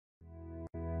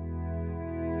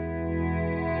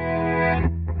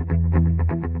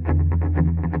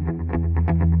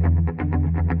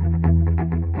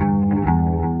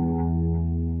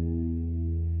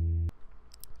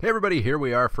Hey everybody, here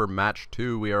we are for match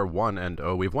 2. We are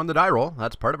 1-0. We've won the die roll.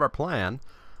 That's part of our plan.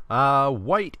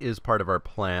 White is part of our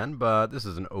plan, but this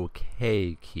is an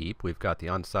okay keep. We've got the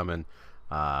unsummon.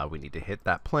 We need to hit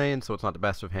that plane, so it's not the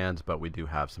best of hands, but we do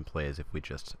have some plays if we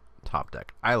just top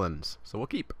deck islands. So we'll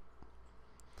keep.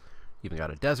 Even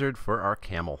got a desert for our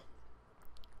camel.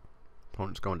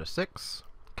 Opponent's going to 6.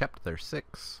 Kept their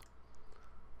 6.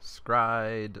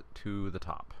 Scryed to the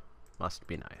top. Must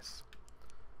be nice.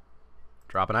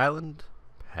 Drop an island,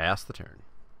 pass the turn.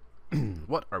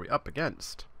 What are we up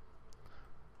against?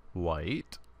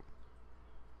 White.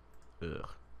 Ugh.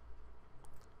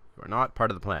 You are not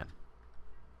part of the plan.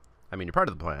 I mean, you're part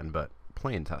of the plan, but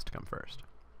planes has to come first.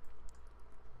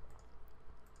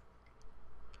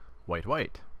 White,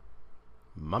 white.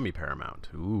 Mummy Paramount.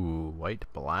 Ooh, white,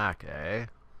 black, eh?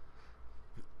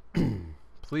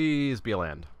 Please be a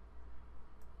land.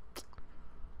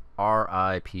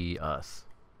 R.I.P. us.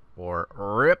 Or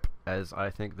RIP, as I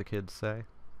think the kids say.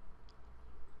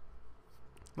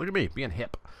 Look at me, being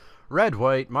hip. Red,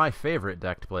 white, my favorite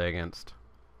deck to play against.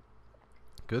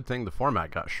 Good thing the format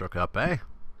got shook up, eh?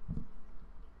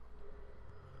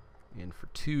 In for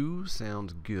 2,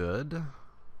 sounds good.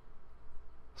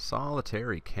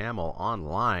 Solitary Camel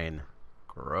online.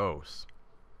 Gross.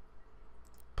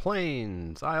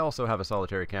 Plains. I also have a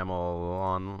Solitary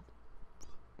Camel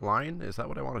online. Is that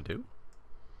what I want to do?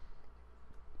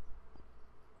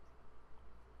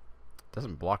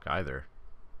 Doesn't block either.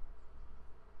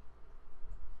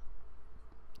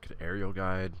 Could aerial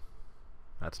guide.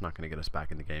 That's not going to get us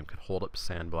back in the game. Could hold up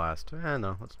sandblast.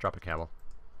 No, let's drop a camel.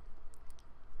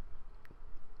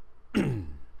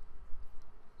 Wonder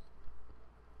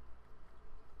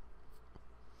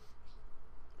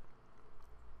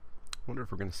if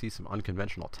we're going to see some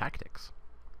unconventional tactics.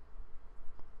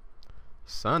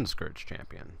 Sun Scourge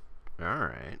champion.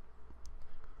 Alright.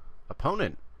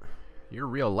 Opponent. You're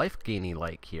real life gainy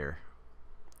like here.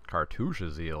 Cartouche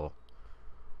Zeal.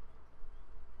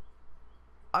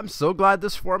 I'm so glad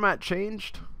this format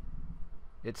changed.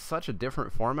 It's such a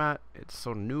different format. It's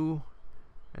so new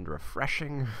and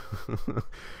refreshing.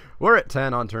 We're at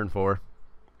 10 on turn 4.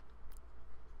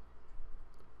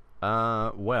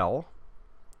 Well,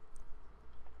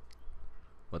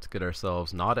 let's get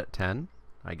ourselves not at 10,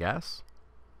 I guess.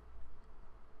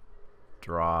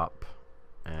 Drop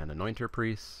an Anointer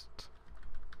Priest.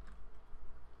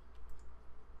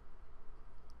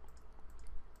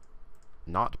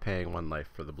 Not paying 1 life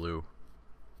for the blue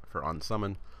for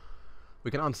unsummon. We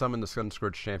can unsummon the Sun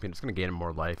Scourge champion. It's going to gain him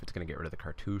more life. It's going to get rid of the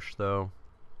cartouche though.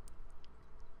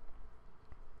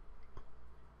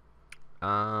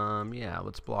 Yeah,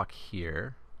 let's block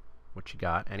here. What you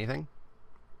got? Anything?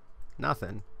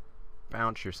 Nothing.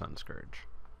 Bounce your Sun Scourge.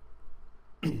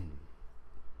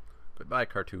 Goodbye,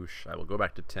 cartouche. I will go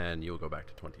back to 10. You will go back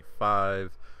to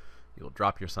 25. You will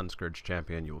drop your Sun Scourge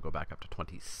champion. You will go back up to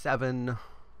 27.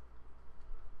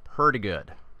 Pretty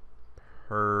good.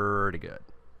 Pretty good.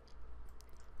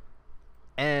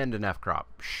 And an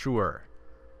F-crop. Sure.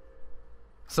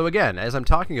 So again, as I'm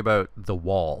talking about the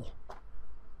wall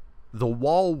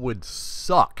would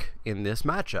suck in this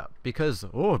matchup because,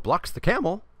 oh, it blocks the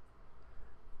camel.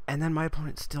 And then my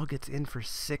opponent still gets in for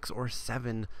 6 or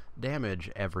 7 damage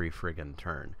every friggin'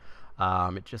 turn.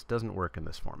 It just doesn't work in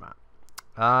this format.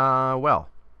 Well,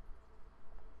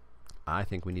 I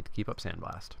think we need to keep up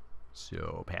Sandblast.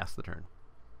 So, pass the turn.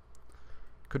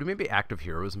 Could we maybe active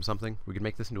heroism something? We could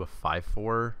make this into a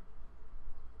 5/4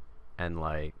 and,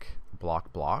 like,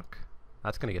 block.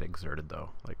 That's going to get exerted, though.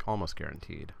 Like, almost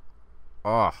guaranteed.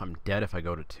 Oh, I'm dead if I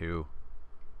go to 2.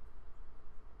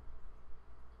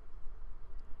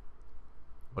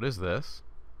 What is this?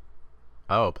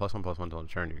 Oh, +1/+1 till the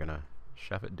turn. You're going to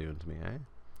chef it dunes me, eh?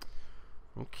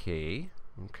 Okay.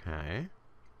 Okay.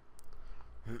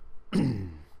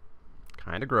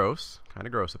 Kind of gross,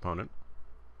 opponent.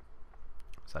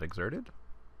 Is that exerted?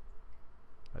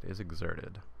 That is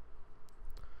exerted.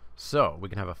 So, we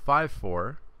can have a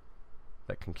 5/4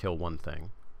 that can kill 1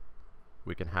 thing.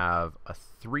 We can have a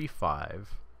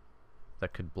 3/5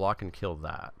 that could block and kill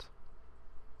that.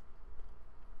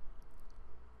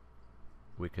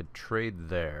 We could trade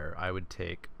there. I would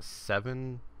take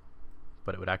 7,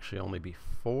 but it would actually only be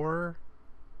 4,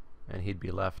 and he'd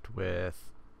be left with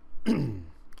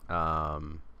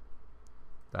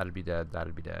that'd be dead,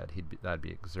 that'd be dead. That'd be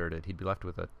exerted. He'd be left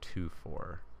with a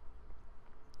 2/4.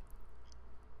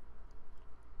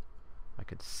 I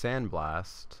could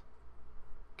Sandblast,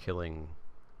 killing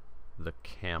the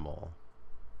camel.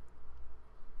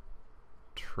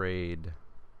 Trade,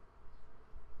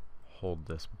 hold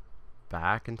this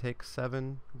back and take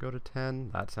 7, go to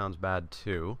 10. That sounds bad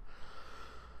too.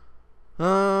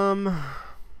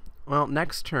 Well,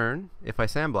 next turn, if I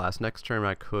Sandblast, next turn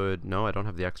I could... No, I don't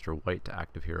have the extra white to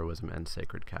active Heroism and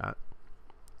Sacred Cat.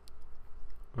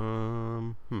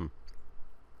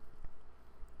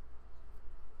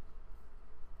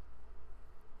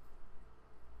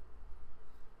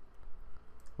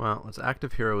 Well, let's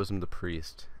active Heroism the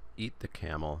Priest. Eat the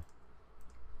Camel.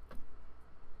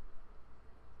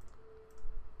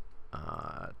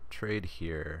 Trade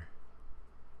here.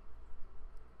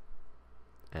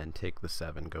 And take the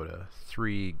 7, go to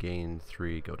 3, gain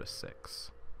 3, go to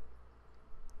 6.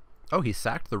 Oh, he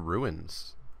sacked the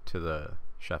ruins to the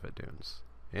Sheffet Dunes.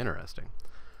 Interesting.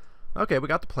 Okay, we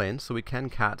got the plains, so we can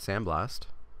cat Sandblast.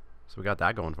 So we got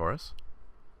that going for us.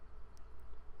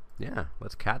 Yeah,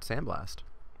 let's cat Sandblast.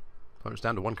 Opponent's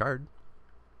down to 1 card.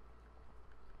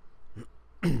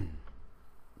 I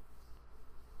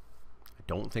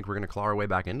don't think we're going to claw our way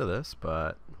back into this,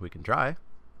 but we can try.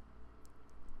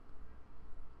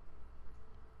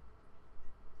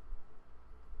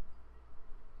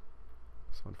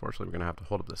 So unfortunately, we're going to have to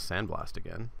hold up this Sandblast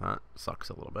again. That sucks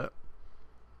a little bit.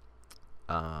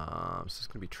 So it's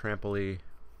going to be Trample-y.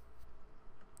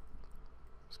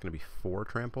 It's going to be 4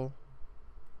 trample.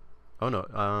 Oh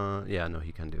no, yeah, no,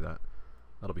 he can do that.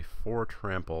 That'll be 4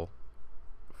 trample,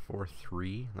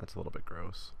 4/3. That's a little bit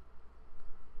gross.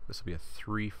 This will be a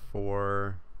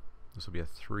 3/4. This will be a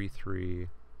 3/3.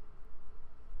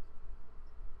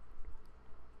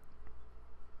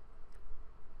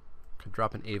 Could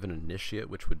drop an Aven Initiate,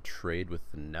 which would trade with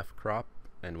the Nefcrop,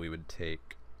 and we would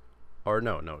take... Or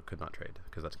no, it could not trade,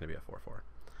 because that's going to be a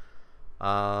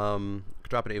 4/4. Could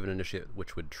drop an Aven Initiate,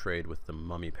 which would trade with the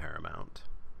Mummy Paramount.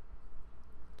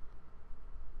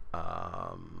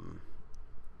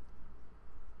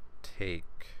 Take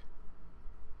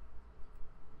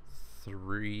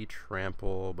 3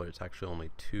 trample, but it's actually only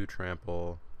 2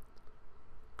 trample.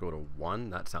 Go to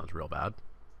 1. That sounds real bad.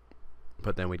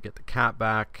 But then we'd get the cat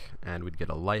back, and we'd get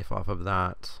a life off of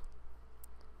that.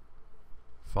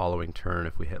 Following turn,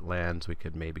 if we hit lands, we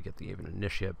could maybe get the Aven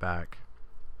Initiate back.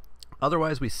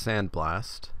 Otherwise, we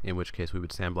Sandblast, in which case we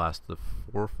would Sandblast the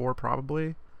 4/4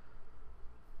 probably,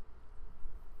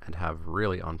 and have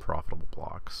really unprofitable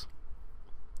blocks.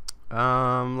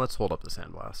 Let's hold up the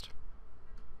Sandblast.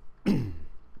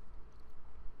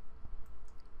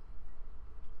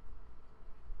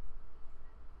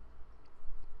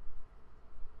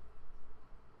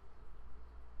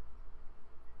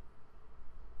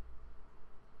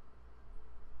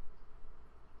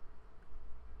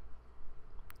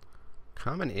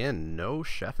 Coming in, no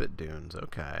Sheffet Dunes,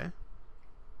 okay.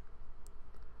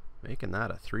 Making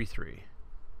that a 3/3.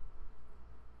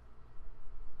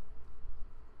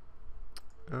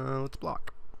 Let's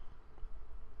block.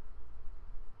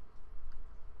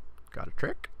 Got a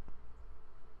trick?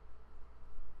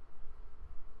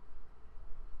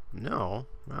 No.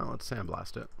 Well, let's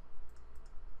Sandblast it.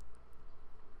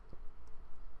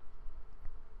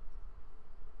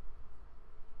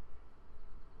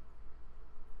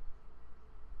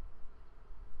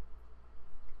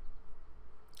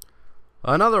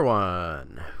 Another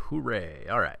one. Hooray.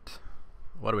 Alright.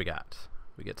 What do we got?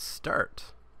 We get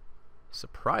start.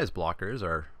 Surprise blockers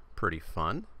are pretty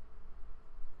fun.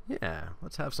 Yeah,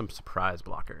 let's have some surprise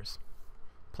blockers.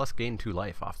 Plus gain 2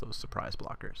 life off those surprise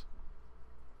blockers.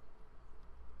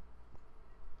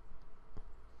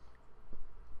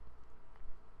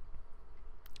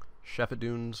 Sheffet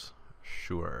Dunes,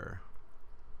 sure.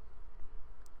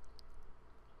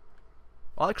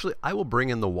 Well, actually, I will bring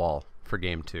in the wall for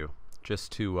game 2,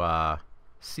 just to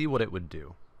see what it would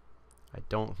do. I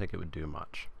don't think it would do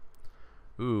much.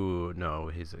 Ooh, no,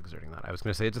 he's exerting that. I was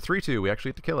going to say it's a 3/2. We actually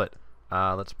have to kill it.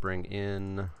 Let's bring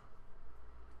in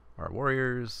our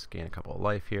warriors, gain a couple of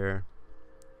life here.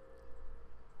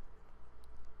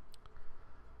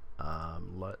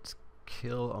 Let's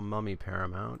kill a Mummy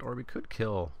Paramount, or we could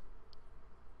kill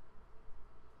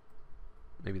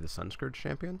maybe the Sunscourge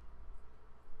Champion.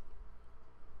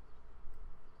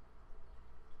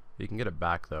 You can get it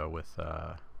back though with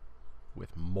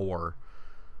more.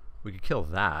 We could kill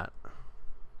that.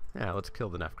 Yeah, let's kill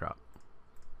the Nefcrop.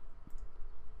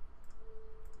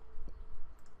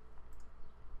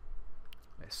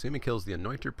 I assume he kills the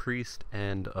Anointer Priest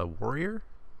and a warrior?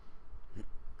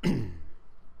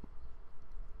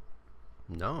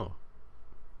 No.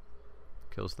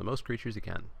 Kills the most creatures he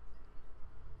can.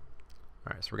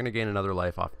 Alright, so we're going to gain another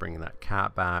life off bringing that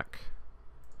cat back.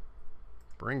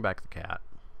 Bring back the cat.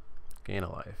 Gain a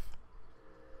life.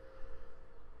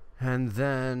 And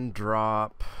then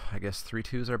drop, I guess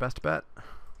 3/2 is our best bet.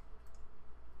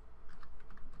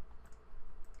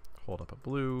 Hold up a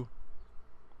blue.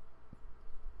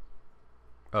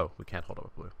 Oh, we can't hold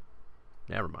up a blue.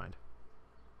 Never mind.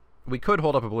 We could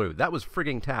hold up a blue. That was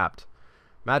frigging tapped.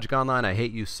 Magic Online, I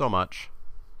hate you so much.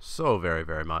 So very,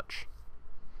 very much.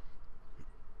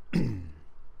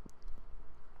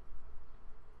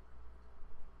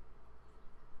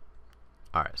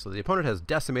 Alright, so the opponent has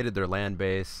decimated their land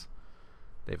base.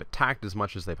 They've attacked as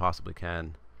much as they possibly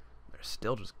can. They're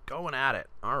still just going at it.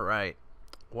 Alright.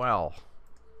 Well.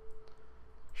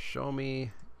 Show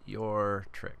me your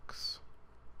tricks.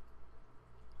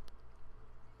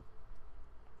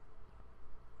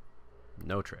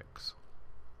 No tricks.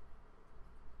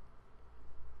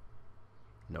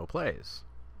 No plays.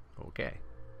 Okay.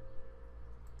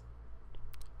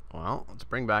 Well, let's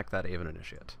bring back that Aven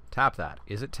Initiate. Tap that.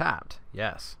 Is it tapped?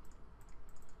 Yes.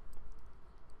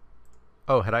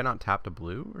 Oh, had I not tapped a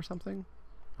blue or something?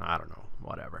 I don't know.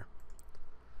 Whatever.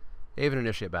 Aven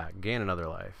Initiate back. Gain another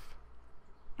life.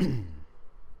 In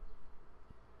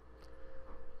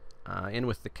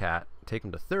with the cat. Take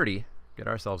him to 30. Get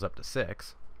ourselves up to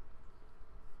 6.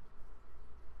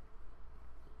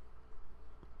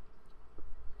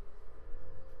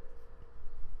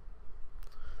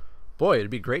 Boy,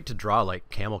 it'd be great to draw like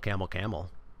camel, camel,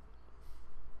 camel.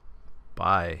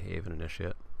 Bye, Aven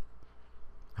Initiate.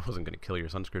 I wasn't going to kill your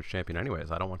Sunscourge champion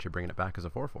anyways. I don't want you bringing it back as a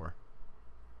 4/4.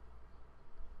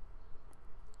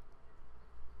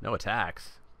 No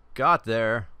attacks. Got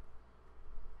there.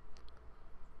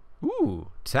 Ooh,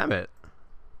 Temet.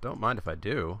 Don't mind if I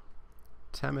do.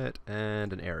 Temet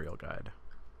and an Aerial Guide.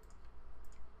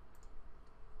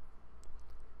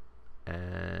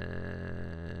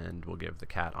 And we'll give the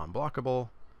cat unblockable.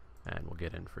 And we'll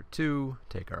get in for 2.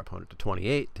 Take our opponent to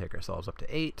 28. Take ourselves up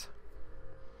to 8.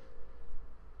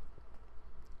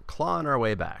 Clawing our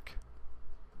way back.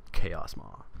 Chaos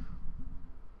Maw.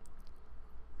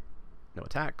 No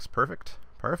attacks. Perfect.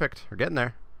 Perfect. We're getting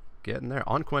there. Getting there.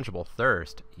 Unquenchable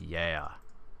Thirst. Yeah.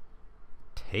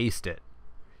 Taste it.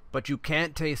 But you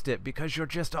can't taste it because you're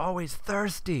just always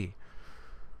thirsty.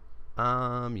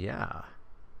 Yeah.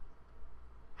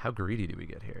 How greedy do we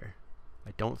get here?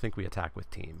 I don't think we attack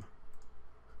with team.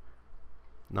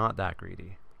 Not that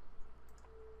greedy.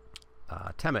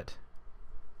 Temet.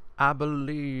 I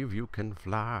believe you can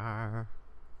fly.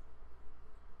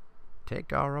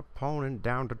 Take our opponent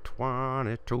down to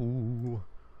 22.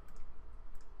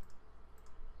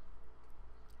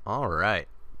 Alright.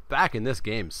 Back in this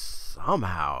game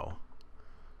somehow.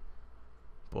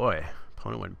 Boy,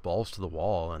 opponent went balls to the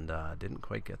wall and didn't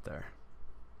quite get there.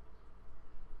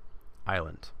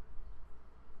 Island.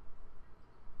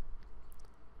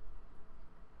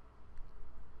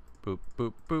 Boop,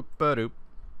 boop, boop, ba-doop.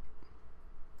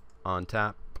 On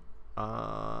tap.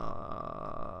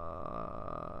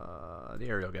 The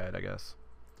Aerial Guide, I guess.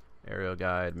 Aerial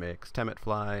Guide makes Temet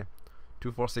fly.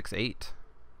 2, 4, 6, 8.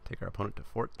 Take our opponent to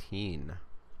 14.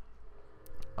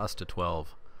 Us to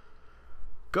 12.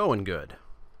 Going good.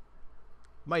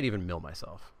 Might even mill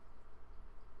myself.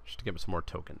 Just to get some more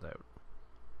tokens out.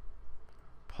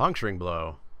 Puncturing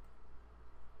Blow.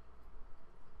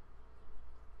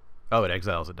 Oh, it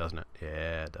exiles it, doesn't it?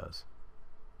 Yeah, it does.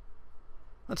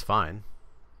 That's fine.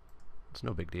 It's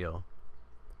no big deal.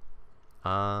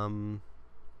 So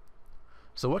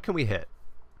what can we hit?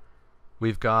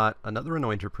 We've got another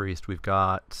Anointer Priest. We've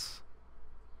got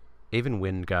Aven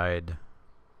Wind Guide.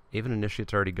 Aven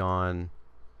Initiate's already gone.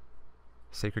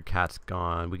 Sacred Cat's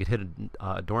gone. We could hit an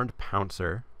Adorned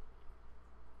Pouncer.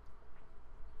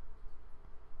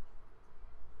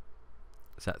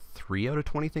 Is that 3 out of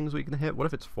 20 things we can hit? What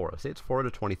if it's 4? Say it's 4 out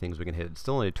of 20 things we can hit. It's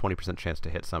still only a 20% chance to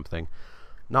hit something.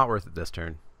 Not worth it this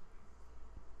turn.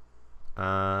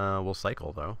 We'll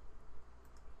cycle, though.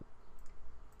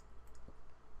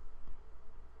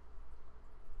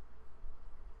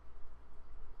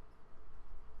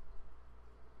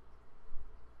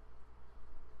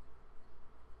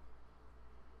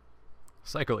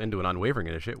 Cycle into an Unwavering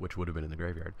Initiate, which would have been in the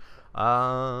graveyard.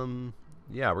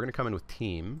 Yeah, we're going to come in with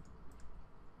Team.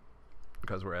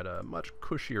 Because we're at a much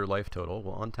cushier life total.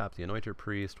 We'll untap the Anointer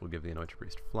Priest. We'll give the Anointer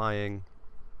Priest flying.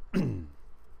 2,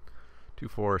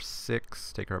 4,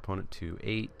 6. Take our opponent to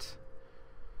 8.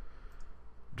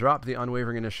 Drop the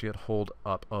Unwavering Initiate. Hold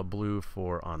up a blue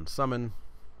for Unsummon.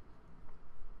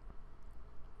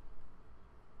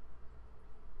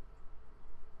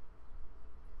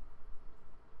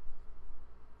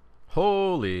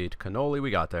 Holy cannoli,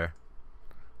 we got there.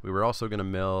 We were also going to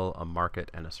mill a Market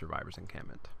and a Survivor's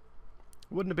Encampment.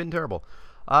 Wouldn't have been terrible.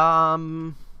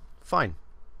 Fine.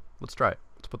 Let's try it.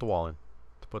 Let's put the wall in.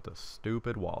 Let's put the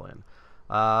stupid wall in.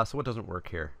 So what doesn't work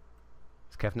here?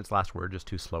 Is Kefnit's Last Word just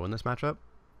too slow in this matchup?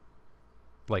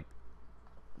 Like,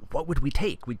 what would we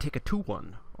take? We'd take a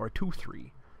 2-1 or a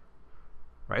 2-3.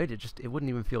 right? It wouldn't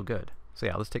even feel good. So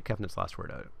yeah, let's take Kefnit's last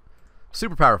word out.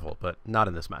 Super powerful, but not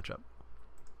in this matchup.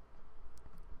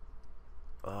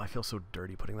 Oh, I feel so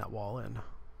dirty putting that wall in.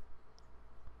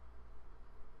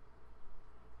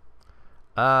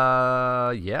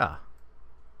 Yeah.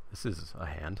 This is a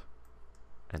hand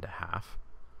and a half.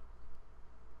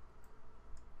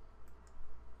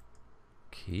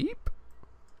 Keep.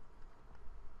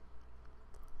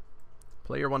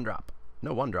 Play your 1-drop.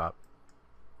 No 1-drop.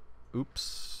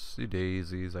 Oopsie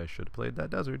daisies, I should have played that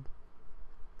desert.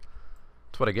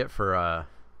 That's what I get for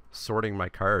sorting my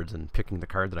cards and picking the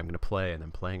card that I'm going to play and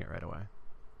then playing it right away.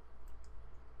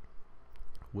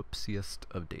 Whoopsiest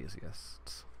of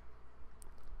daisyists.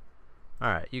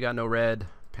 Alright, you got no red.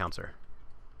 Pouncer.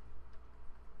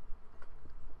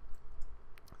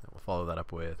 And we'll follow that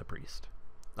up with a priest.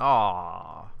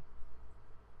 Aww.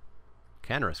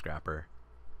 Canera Scrapper.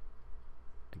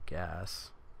 I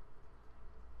guess.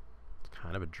 It's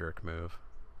kind of a jerk move.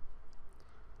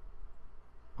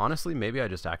 Honestly, maybe I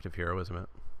just active heroism it.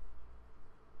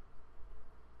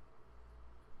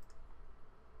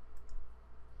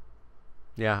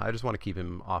 Yeah, I just want to keep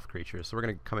him off creatures. So we're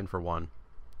going to come in for 1.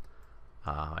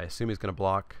 I assume he's going to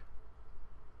block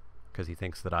because he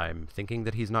thinks that I'm thinking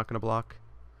that he's not going to block.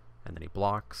 And then he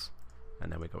blocks.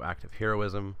 And then we go active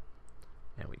heroism.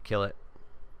 And we kill it.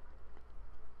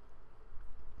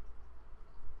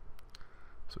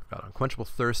 So we've got Unquenchable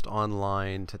Thirst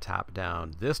online to tap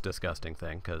down this disgusting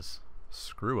thing, because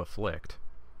screw Afflict.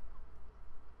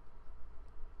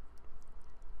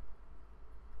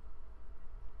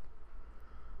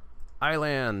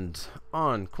 Island,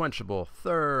 Unquenchable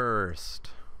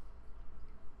Thirst.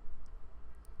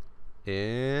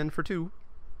 In for 2.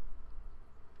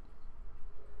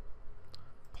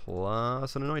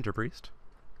 Plus an Anointer Priest.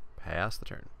 Pass the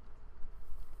turn.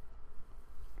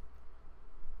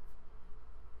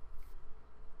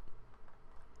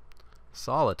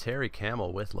 Solitary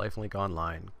Camel with Lifelink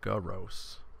online.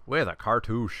 Gross. With a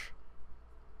cartouche.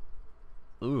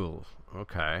 Ooh,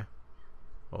 okay.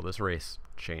 Well, this race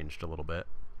changed a little bit.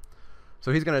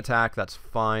 So he's going to attack. That's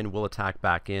fine. We'll attack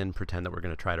back in, pretend that we're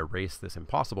going to try to race this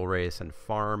impossible race, and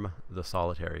farm the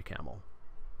Solitary Camel.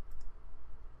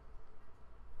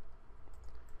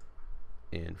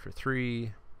 In for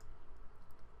 3.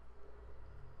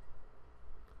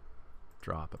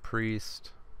 Drop a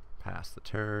priest. Pass the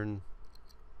turn.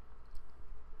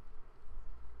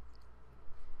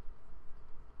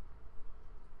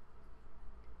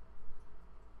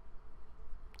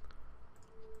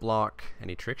 Block.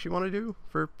 Any tricks you want to do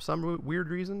for some weird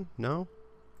reason? No?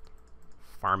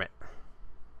 Farm it.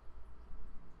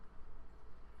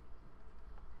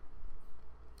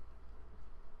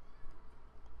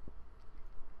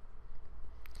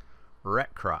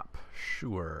 Ret crop.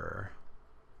 Sure.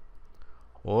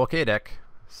 Okay, deck.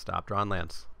 Stop drawing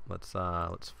lands. Let's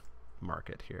mark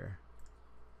it here.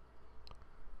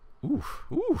 Oof.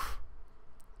 Oof.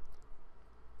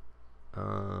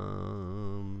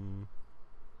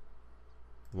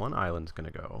 One island's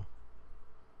gonna go.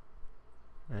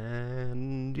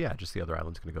 And yeah, just the other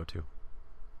island's gonna go too.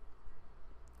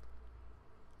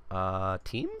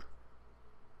 Team?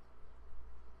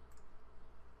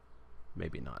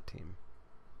 Maybe not team.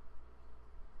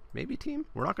 Maybe team?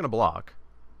 We're not gonna block.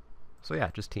 So yeah,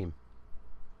 just team.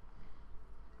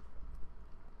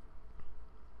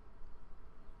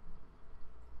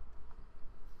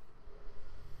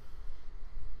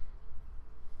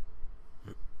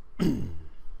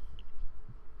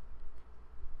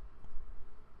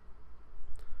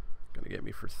 Gonna get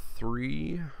me for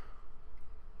 3.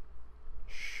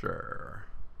 Sure.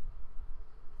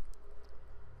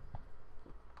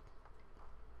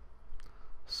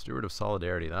 Steward of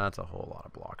Solidarity, that's a whole lot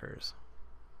of blockers.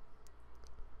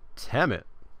 Temet.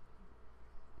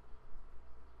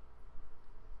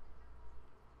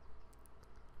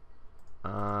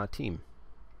 Team.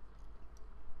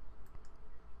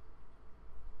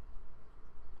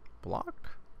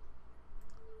 Block.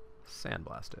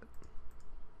 Sandblast it.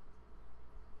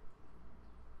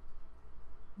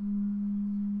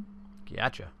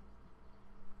 Gotcha.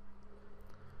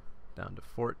 Down to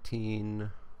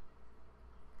 14.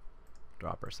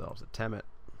 Drop ourselves a Temet.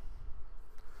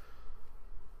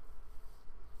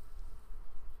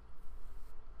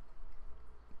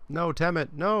 No,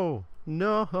 Temet, no!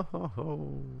 No!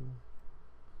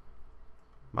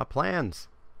 My plans!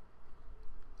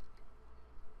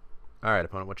 Alright,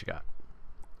 opponent, what you got?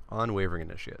 Unwavering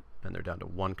Initiate. And they're down to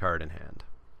 1 card in hand.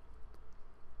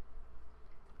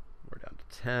 We're down to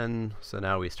 10, so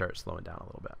now we start slowing down a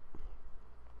little bit.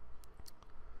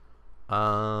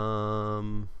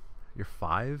 You're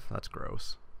 5? That's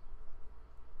gross.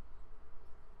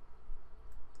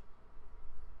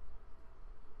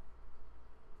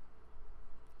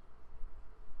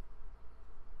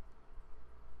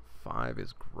 5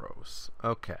 is gross.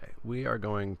 Okay, we are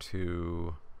going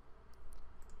to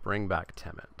bring back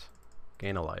Temmet.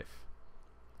 Gain a life.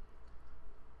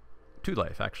 2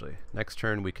 life, actually. Next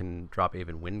turn we can drop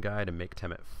Aven Wind Guide and make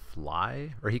Temmet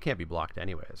fly. Or he can't be blocked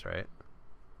anyways, right?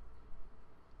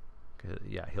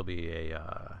 Yeah, he'll be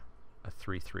a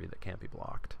 3/3 that can't be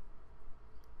blocked.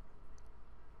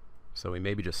 So we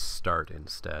maybe just start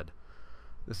instead.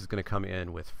 This is going to come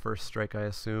in with first strike, I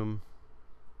assume.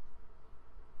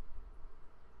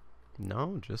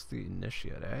 No, just the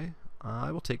initiate, eh?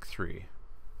 I will take 3.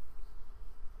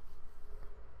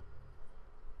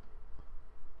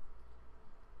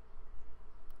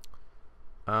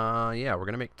 Yeah, we're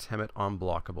going to make Temmet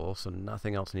unblockable, so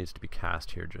nothing else needs to be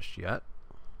cast here just yet.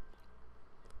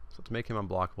 So let's make him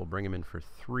unblockable, bring him in for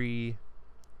 3.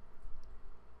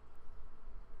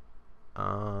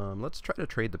 Let's try to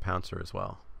trade the Pouncer as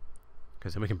well,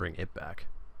 because then we can bring it back.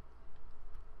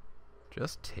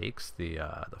 Just takes the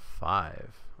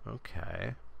 5.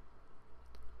 Okay.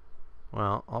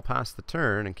 Well, I'll pass the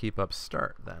turn and keep up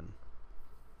start then.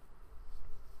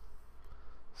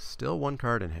 Still 1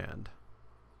 card in hand.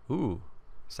 Ooh,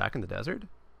 Sack in the Desert?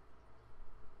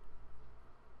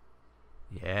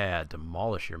 Yeah,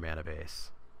 demolish your mana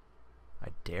base. I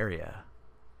dare ya.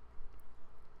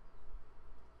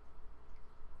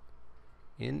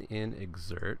 In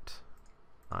exert.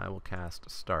 I will cast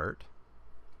start.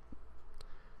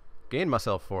 Gain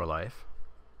myself 4 life.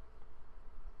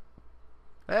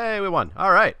 Hey, we won.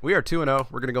 All right, we are 2-0.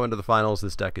 We're going to go into the finals.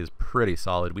 This deck is pretty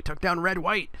solid. We took down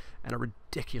red-white and a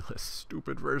ridiculous,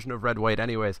 stupid version of red-white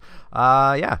anyways.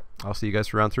 Yeah, I'll see you guys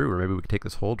for round 3, where maybe we can take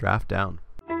this whole draft down.